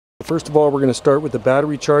First of all, we're going to start with the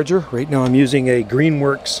battery charger. Right now I'm using a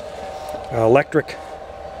Greenworks electric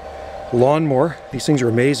lawnmower. These things are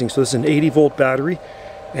amazing. So this is an 80 volt battery,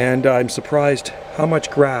 and I'm surprised how much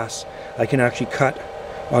grass I can actually cut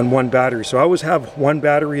on one battery. So I always have one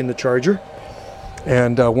battery in the charger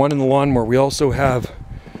and one in the lawnmower. We also have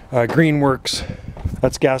Greenworks,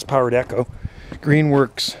 that's gas powered Echo,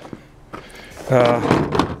 Greenworks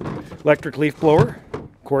electric leaf blower,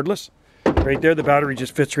 cordless. Right there, the battery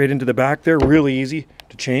just fits right into the back there. Really easy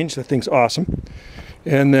to change. That thing's awesome.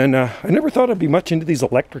 And then I never thought I'd be much into these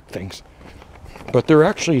electric things, but they're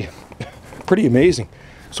actually pretty amazing.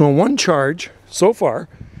 So in one charge, so far,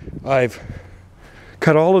 I've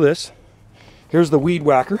cut all of this. Here's the weed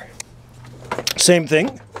whacker. Same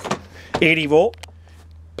thing, 80 volt,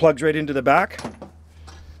 plugs right into the back.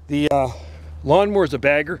 The lawnmower is a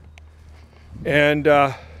bagger, and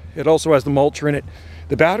it also has the mulcher in it.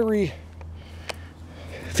 The battery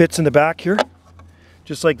fits in the back here,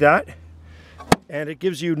 just like that, and it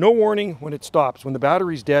gives you no warning when it stops. When the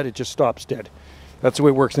battery's dead, it just stops dead. That's the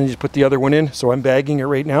way it works. Then you just put the other one in. So I'm bagging it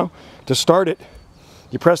right now. To start it,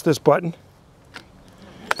 you press this button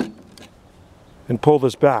and pull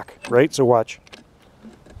this back, right? So watch.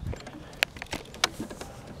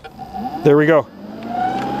 There we go.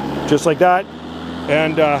 Just like that.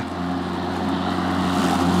 And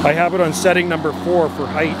I have it on setting number 4 for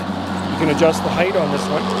height. You can adjust the height on this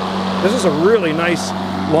one. This is a really nice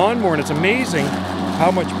lawnmower, and it's amazing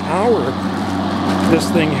how much power this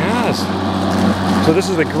thing has. So this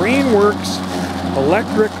is the Greenworks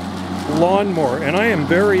electric lawnmower, and I am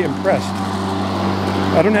very impressed.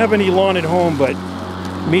 I don't have any lawn at home, but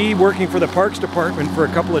me working for the Parks Department for a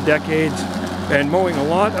couple of decades and mowing a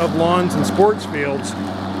lot of lawns and sports fields,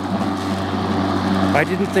 I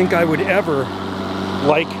didn't think I would ever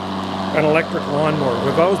like an electric lawnmower.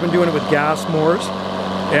 We've always been doing it with gas mowers,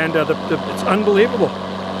 and it's unbelievable,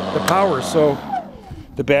 the power. So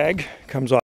the bag comes off.